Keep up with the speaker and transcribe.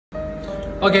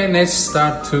Okay, let's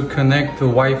start to connect the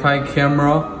Wi-Fi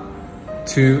camera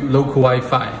to local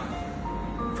Wi-Fi.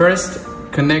 First,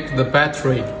 connect the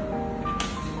battery.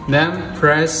 Then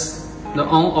press the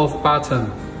on-off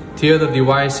button till the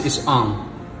device is on.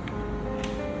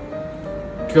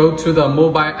 Go to the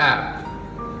mobile app.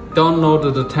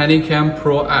 Download the TinyCam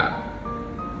Pro App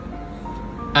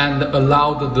and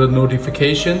allow the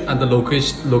notification and the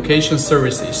location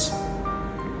services.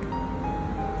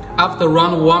 After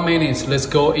around 1 minute, let's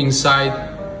go inside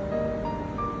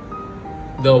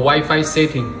the Wi-Fi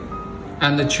setting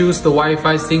and choose the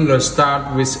Wi-Fi single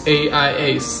start with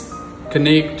AIS,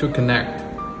 connect to connect.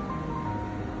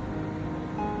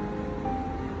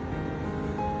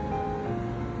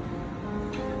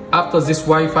 After this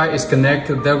Wi-Fi is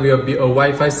connected, there will be a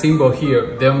Wi-Fi symbol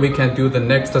here. Then we can do the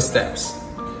next steps.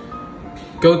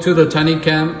 Go to the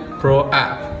TinyCam Pro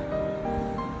App.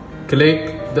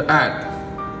 Click the app.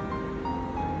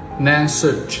 Then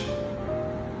search.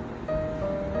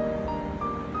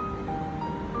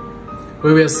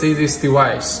 We will see this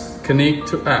device. Connect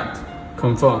to app.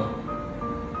 Confirm.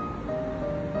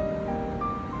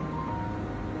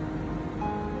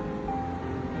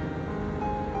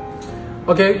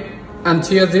 Okay,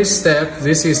 until this step,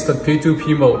 this is the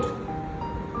P2P mode.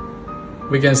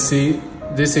 We can see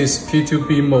this is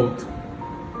P2P mode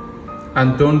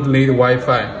and don't need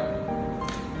Wi-Fi.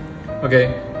 Okay,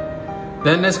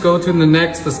 then let's go to the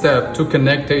next step to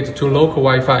connect it to local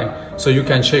Wi-Fi so you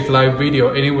can check live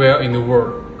video anywhere in the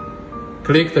world.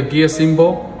 Click the gear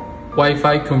symbol,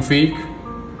 Wi-Fi config,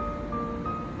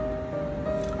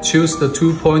 choose the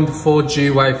 2.4G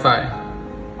Wi-Fi.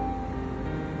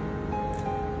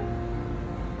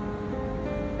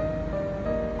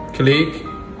 Click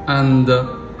and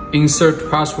insert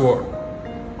password.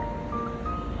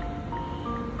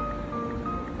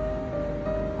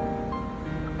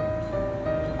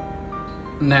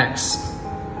 Next.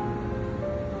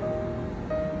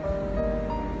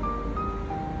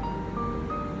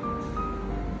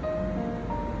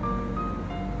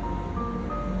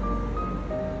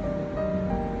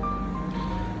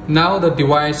 Now the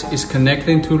device is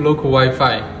connecting to local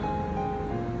Wi-Fi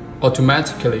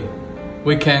automatically.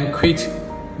 We can quit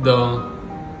the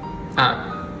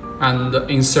app and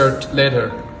insert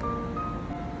later.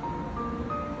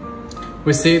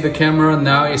 We see the camera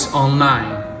now is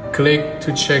online. Click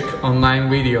to check online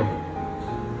video.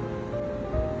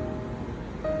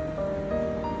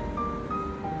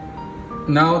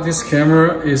 Now this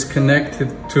camera is connected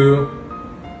to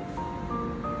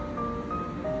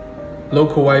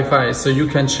local Wi-Fi, so you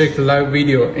can check live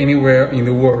video anywhere in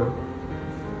the world.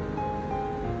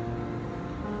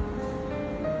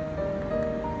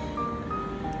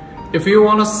 If you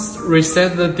want to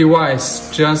reset the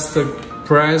device, just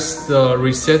press the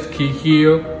reset key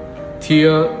here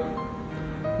till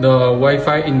the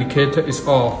Wi-Fi indicator is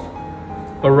off,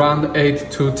 around 8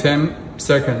 to 10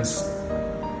 seconds.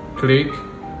 Click.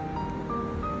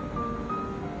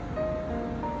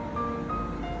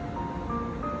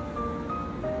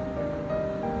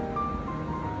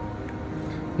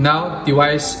 Now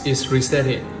device is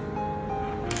resetted.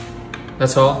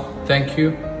 That's all. Thank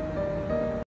you.